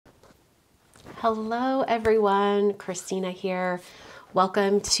Hello everyone, Christina here.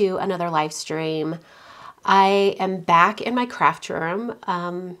 Welcome to another live stream. I am back in my craft room.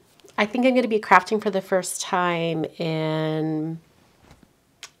 I think I'm going to be crafting for the first time in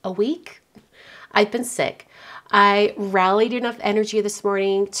a week. I've been sick. I rallied enough energy this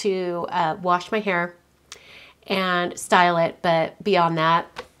morning to wash my hair and style it, but beyond that,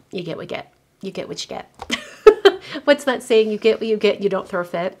 you get what you get. You get what you get. What's that saying? You get what you get, you don't throw a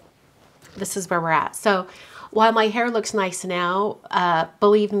fit. This is where we're at. So while my hair looks nice now,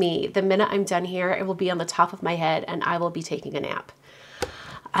 believe me, the minute I'm done here, it will be on the top of my head and I will be taking a nap.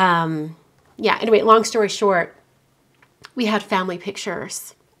 Yeah, anyway, long story short, we had family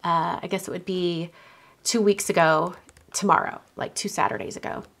pictures. I guess it would be 2 weeks ago tomorrow, like 2 Saturdays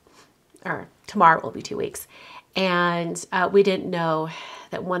ago, or tomorrow will be 2 weeks. And we didn't know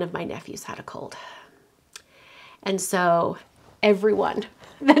that one of my nephews had a cold. And so everyone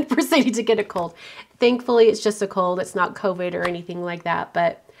then proceeded to get a cold. Thankfully, it's just a cold. It's not COVID or anything like that.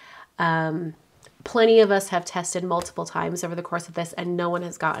 But plenty of us have tested multiple times over the course of this, and no one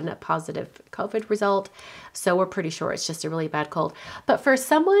has gotten a positive COVID result. So we're pretty sure it's just a really bad cold. But for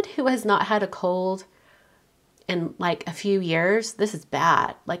someone who has not had a cold in like a few years, this is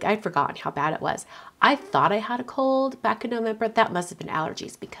bad. Like, I'd forgotten how bad it was. I thought I had a cold back in November. That must have been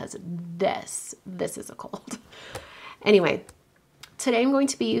allergies, because this is a cold. Anyway, today I'm going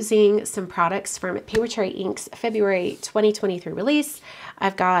to be using some products from Papertrey Ink's February 2023 release.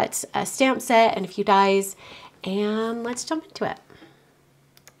 I've got a stamp set and a few dies, and let's jump into it.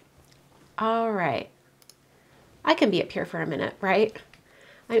 All right. I can be up here for a minute, right?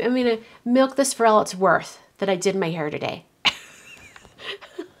 I'm going to milk this for all it's worth that I did my hair today.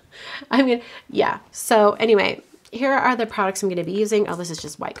 I mean, yeah. So anyway, here are the products I'm going to be using. Oh, this is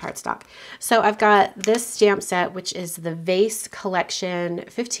just white cardstock. So I've got this stamp set, which is the Vase Collection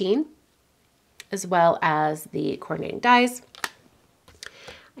 15, as well as the coordinating dies.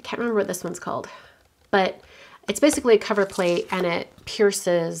 I can't remember what this one's called, but it's basically a cover plate and it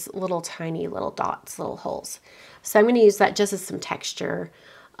pierces little tiny little dots, little holes. So I'm going to use that just as some texture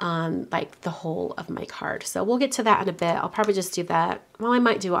on like the whole of my card. So we'll get to that in a bit. I'll probably just do that. Well, I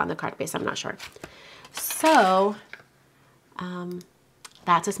might do it on the card base. I'm not sure. So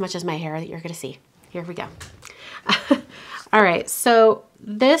that's as much as my hair that you're going to see. Here we go. All right. So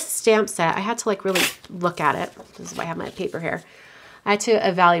this stamp set, I had to like really look at it. This is why I have my paper here. I had to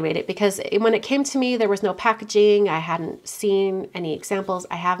evaluate it because when it came to me, there was no packaging. I hadn't seen any examples.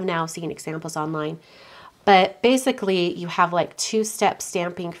 I have now seen examples online. But basically, you have like 2-step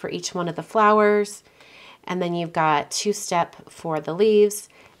stamping for each one of the flowers. And then you've got 2-step for the leaves.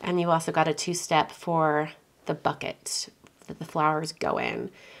 And you also got a 2-step for the bucket that the flowers go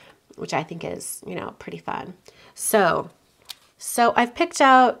in, which I think is, you know, pretty fun. So I've picked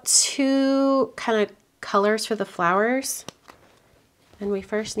out 2 kind of colors for the flowers. And we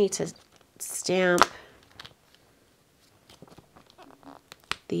first need to stamp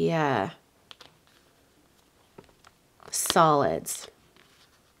the solids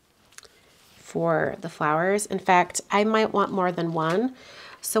for the flowers. In fact, I might want more than one.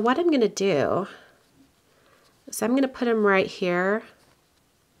 So what I'm going to do is I'm going to put them right here,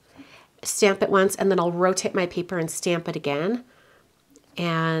 stamp it once, and then I'll rotate my paper and stamp it again.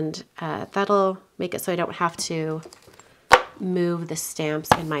 And that'll make it so I don't have to move the stamps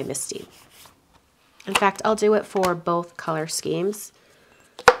in my MISTI. In fact, I'll do it for both color schemes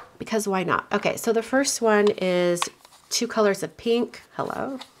because why not? Okay, so the first one is 2 colors of pink.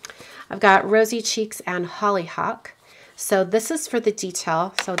 Hello. I've got Rosie Cheeks and Hollyhock. So this is for the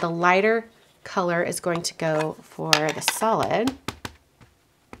detail. So the lighter color is going to go for the solid.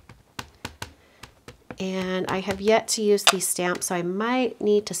 And I have yet to use these stamps, so I might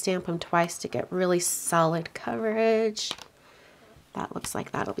need to stamp them twice to get really solid coverage. That looks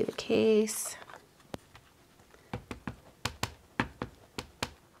like that'll be the case.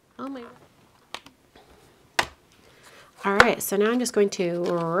 Oh my God. All right, so now I'm just going to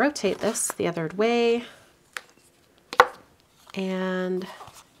rotate this the other way. And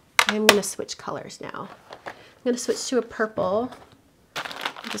I'm going to switch colors now. I'm going to switch to a purple.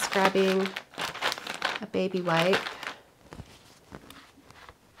 I'm just grabbing a baby white.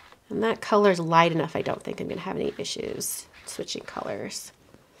 And that color's light enough, I don't think I'm going to have any issues switching colors.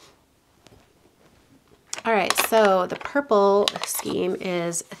 All right, so the purple scheme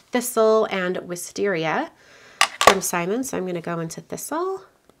is Thistle and Wisteria from Simon. So I'm going to go into Thistle.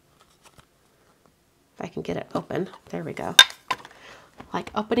 If I can get it open. There we go. Like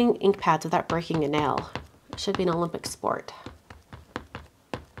opening ink pads without breaking a nail. It should be an Olympic sport.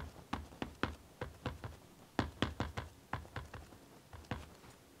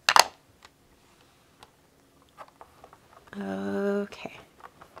 Okay.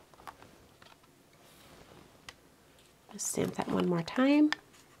 Just stamp that one more time.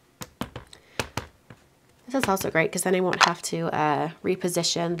 This is also great because then I won't have to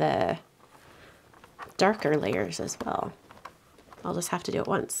reposition the darker layers as well. I'll just have to do it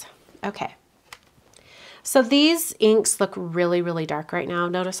once. Okay. So these inks look really, really dark right now.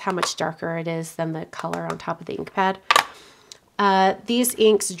 Notice how much darker it is than the color on top of the ink pad. These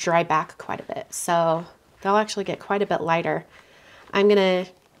inks dry back quite a bit, so they'll actually get quite a bit lighter. I'm gonna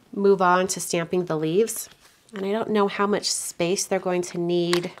move on to stamping the leaves, and I don't know how much space they're going to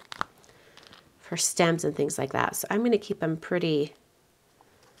need for stems and things like that, so I'm gonna keep them pretty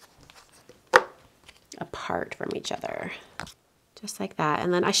apart from each other. Just like that.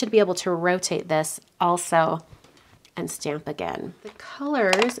 And then I should be able to rotate this also and stamp again. The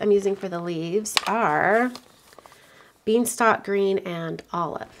colors I'm using for the leaves are Beanstalk Green and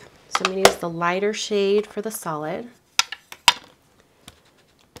Olive. So I'm going to use the lighter shade for the solid.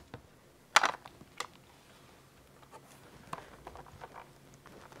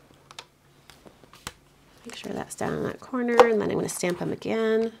 Make sure that's down in that corner, and then I'm going to stamp them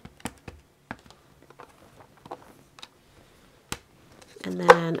again. And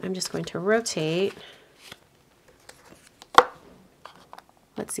then I'm just going to rotate.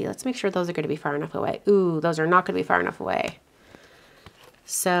 Let's see, let's make sure those are going to be far enough away. Ooh, those are not going to be far enough away.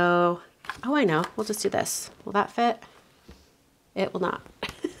 So, oh, I know, we'll just do this. Will that fit? It will not.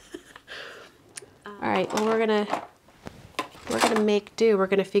 All right, well, we're gonna make do. We're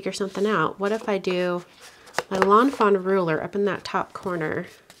gonna figure something out. What if I do my Lawn Fawn ruler up in that top corner,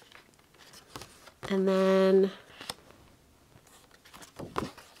 and then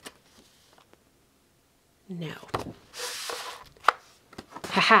no.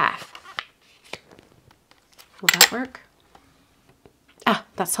 Haha. Will that work? Ah,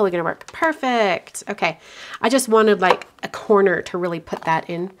 that's totally gonna work. Perfect. Okay. I just wanted like a corner to really put that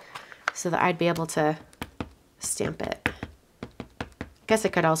in so that I'd be able to stamp it. I guess I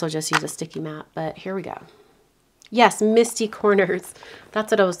could also just use a sticky mat, but here we go. Yes, MISTI corners.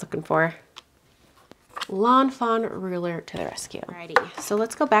 That's what I was looking for. Lawn Fawn ruler to the rescue. Alrighty, so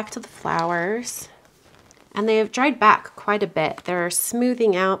let's go back to the flowers. And they have dried back quite a bit. They're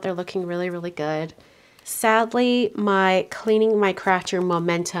smoothing out. They're looking really, really good. Sadly, my cleaning my crafter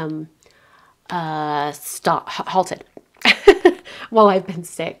momentum halted while I've been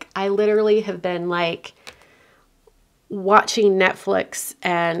sick. I literally have been like watching Netflix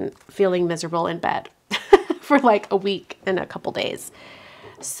and feeling miserable in bed for like a week and a couple days.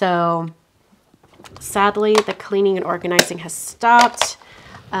 So sadly, the cleaning and organizing has stopped.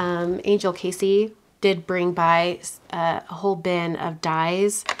 Angel Casey did bring by a whole bin of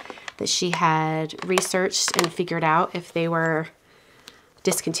dyes that she had researched and figured out if they were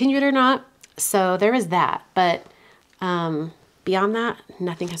discontinued or not. So there is that, but beyond that,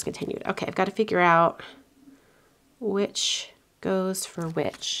 nothing has continued. Okay, I've got to figure out which goes for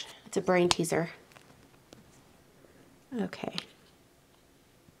which. It's a brain teaser. Okay.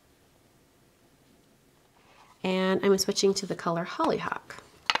 And I'm switching to the color Hollyhock.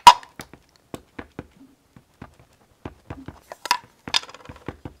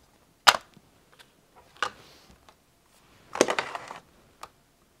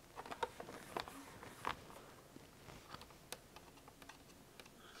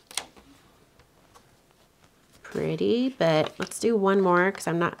 Pretty, but let's do one more because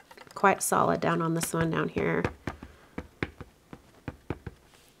I'm not quite solid down on this one down here.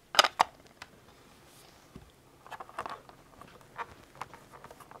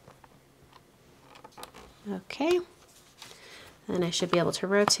 Okay, then I should be able to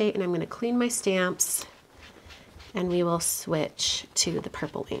rotate, and I'm going to clean my stamps, and we will switch to the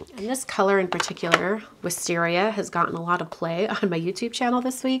purple ink. And this color in particular, Wisteria, has gotten a lot of play on my YouTube channel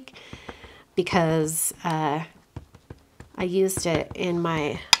this week because I used it in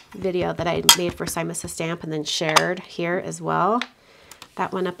my video that I made for Simus a Stamp and then shared here as well.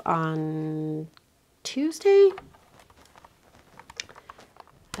 That went up on Tuesday.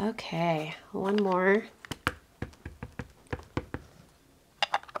 Okay, one more.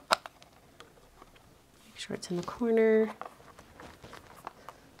 Make sure it's in the corner.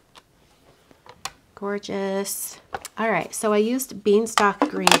 Gorgeous. All right, so I used Beanstalk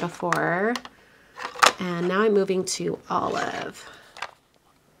Green before, and now I'm moving to Olive.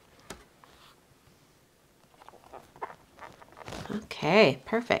 Okay,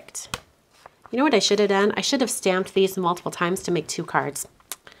 perfect. You know what I should have done? I should have stamped these multiple times to make 2 cards.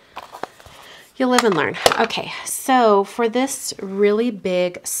 You'll live and learn. Okay, so for this really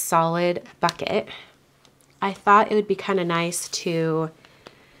big solid bucket, I thought it would be kind of nice to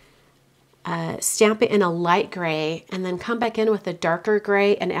stamp it in a light gray, and then come back in with a darker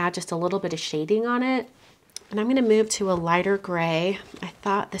gray and add just a little bit of shading on it. And I'm going to move to a lighter gray. I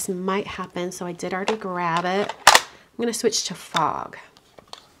thought this might happen, so I did already grab it. I'm going to switch to Fog.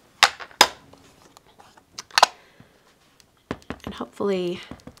 And hopefully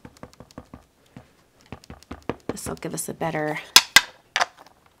this will give us a better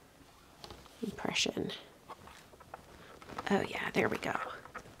impression. Oh yeah, there we go.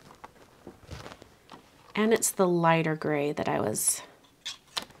 And it's the lighter gray that I was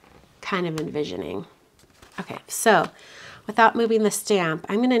kind of envisioning. Okay, so without moving the stamp,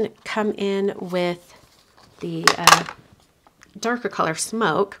 I'm going to come in with the darker color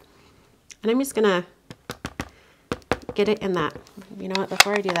Smoke, and I'm just going to get it in that. You know what,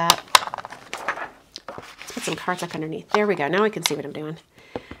 before I do that, let's put some cardstock underneath. There we go. Now I can see what I'm doing.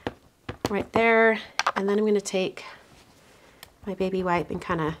 Right there, and then I'm going to take my baby wipe and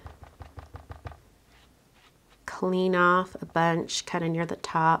kind of clean off a bunch kind of near the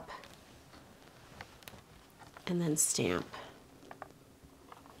top. And then stamp.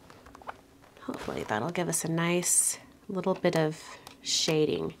 Hopefully that'll give us a nice little bit of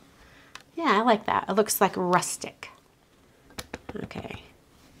shading. Yeah, I like that. It looks like rustic. Okay.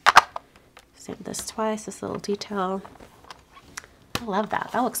 Stamp this twice, this little detail. I love that.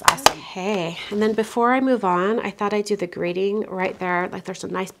 That looks awesome. Okay, and then before I move on, I thought I'd do the grading right there. Like there's a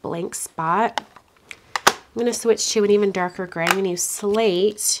nice blank spot. I'm going to switch to an even darker gray. I'm going to use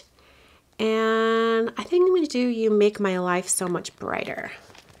Slate. And I think I'm going to do You Make My Life So Much Brighter.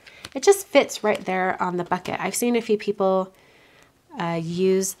 It just fits right there on the bucket. I've seen a few people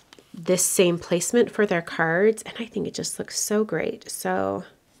use this same placement for their cards, and I think it just looks so great. So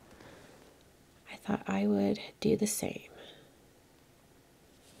I thought I would do the same.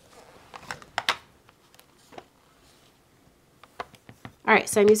 All right,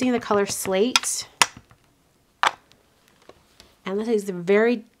 so I'm using the color Slate. And this is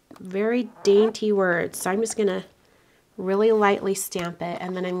very dainty words, so I'm just going to really lightly stamp it,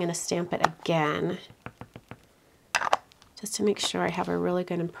 and then I'm going to stamp it again just to make sure I have a really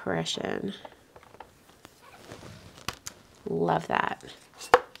good impression. Love that.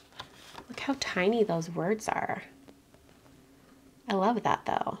 Look how tiny those words are. I love that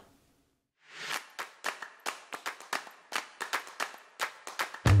though.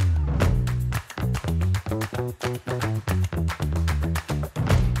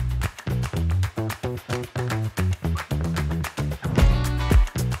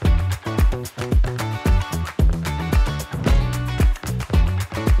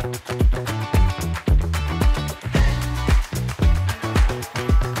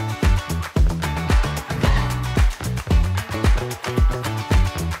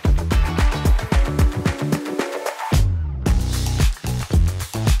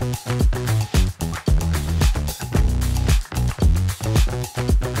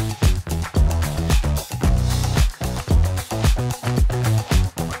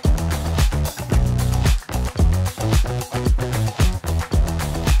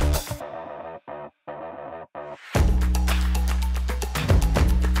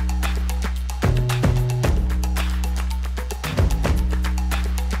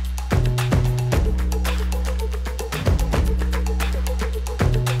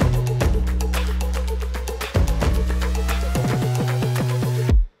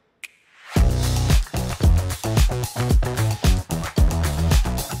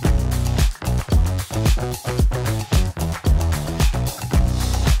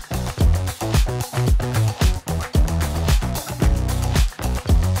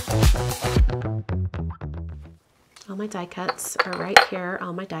 All my die cuts are right here.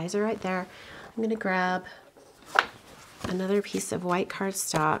 All my dies are right there. I'm going to grab another piece of white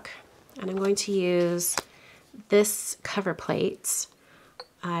cardstock, and I'm going to use this cover plate.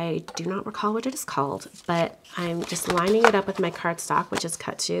 I do not recall what it is called, but I'm just lining it up with my cardstock, which is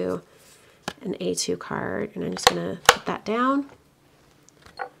cut to an A2 card, and I'm just going to put that down.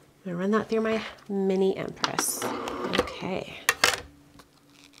 I'm going to run that through my mini Empress. Okay.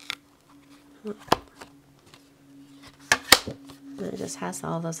 And it just has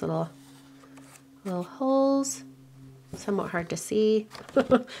all those little holes, somewhat hard to see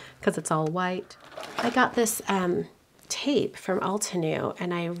because it's all white. I got this tape from Altenew,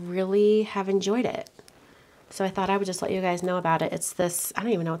 and I really have enjoyed it. So I thought I would just let you guys know about it. It's this, I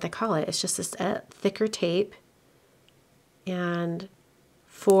don't even know what they call it. It's just this thicker tape. And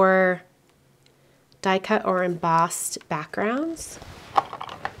for die cut or embossed backgrounds,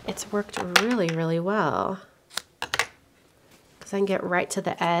 it's worked really, really well. I can get right to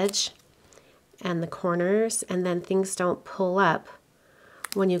the edge and the corners, and then things don't pull up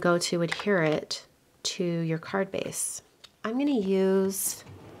when you go to adhere it to your card base. I'm going to use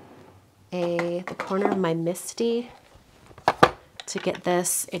the corner of my MISTI to get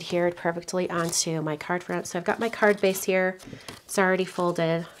this adhered perfectly onto my card front. So I've got my card base here. It's already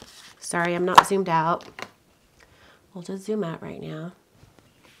folded. Sorry, I'm not zoomed out. We'll just zoom out right now.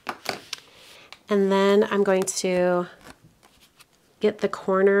 And then I'm going to get the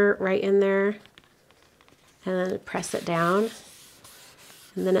corner right in there and then press it down.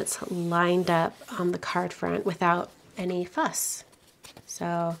 And then it's lined up on the card front without any fuss.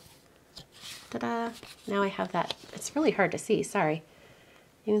 So, ta-da! Now I have that. It's really hard to see, sorry.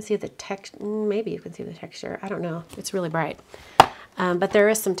 You can see the texture, maybe you can see the texture. I don't know, it's really bright. But there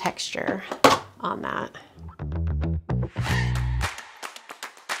is some texture on that.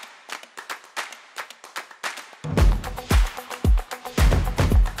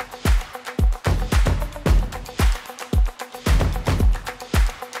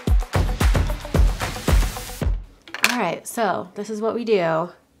 So this is what we do.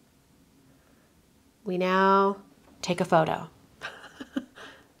 We now take a photo.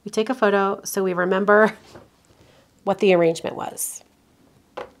 We take a photo so we remember what the arrangement was.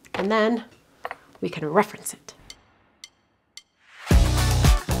 And then we can reference it.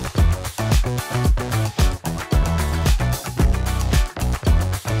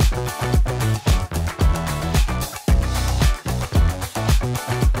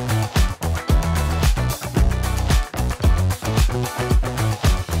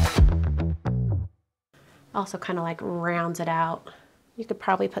 Also kind of like rounds it out. You could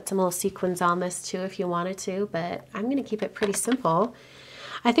probably put some little sequins on this too if you wanted to, but I'm going to keep it pretty simple.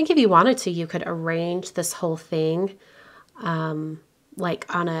 I think if you wanted to, you could arrange this whole thing like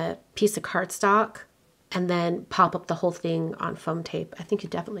on a piece of cardstock and then pop up the whole thing on foam tape. I think you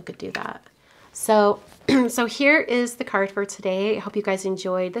definitely could do that. So, so here is the card for today. I hope you guys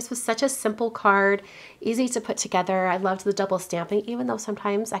enjoyed. This was such a simple card, easy to put together. I loved the double stamping, even though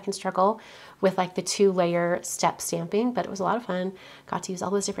sometimes I can struggle with like the 2-layer step stamping, but it was a lot of fun. Got to use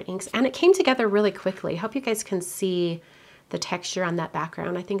all those different inks and it came together really quickly. I hope you guys can see the texture on that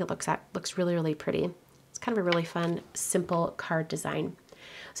background. I think it looks really, really pretty. It's kind of a really fun, simple card design.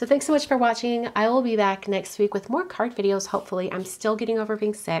 So thanks so much for watching. I will be back next week with more card videos, hopefully. I'm still getting over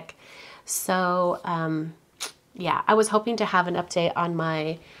being sick. So yeah, I was hoping to have an update on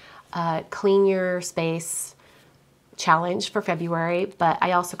my Clean Your Space challenge for February, but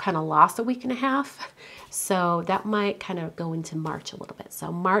I also kind of lost a week and a half. So that might kind of go into March a little bit.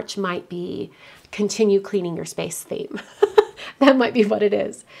 So March might be continue cleaning your space theme. That might be what it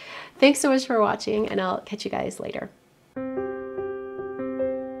is. Thanks so much for watching, and I'll catch you guys later.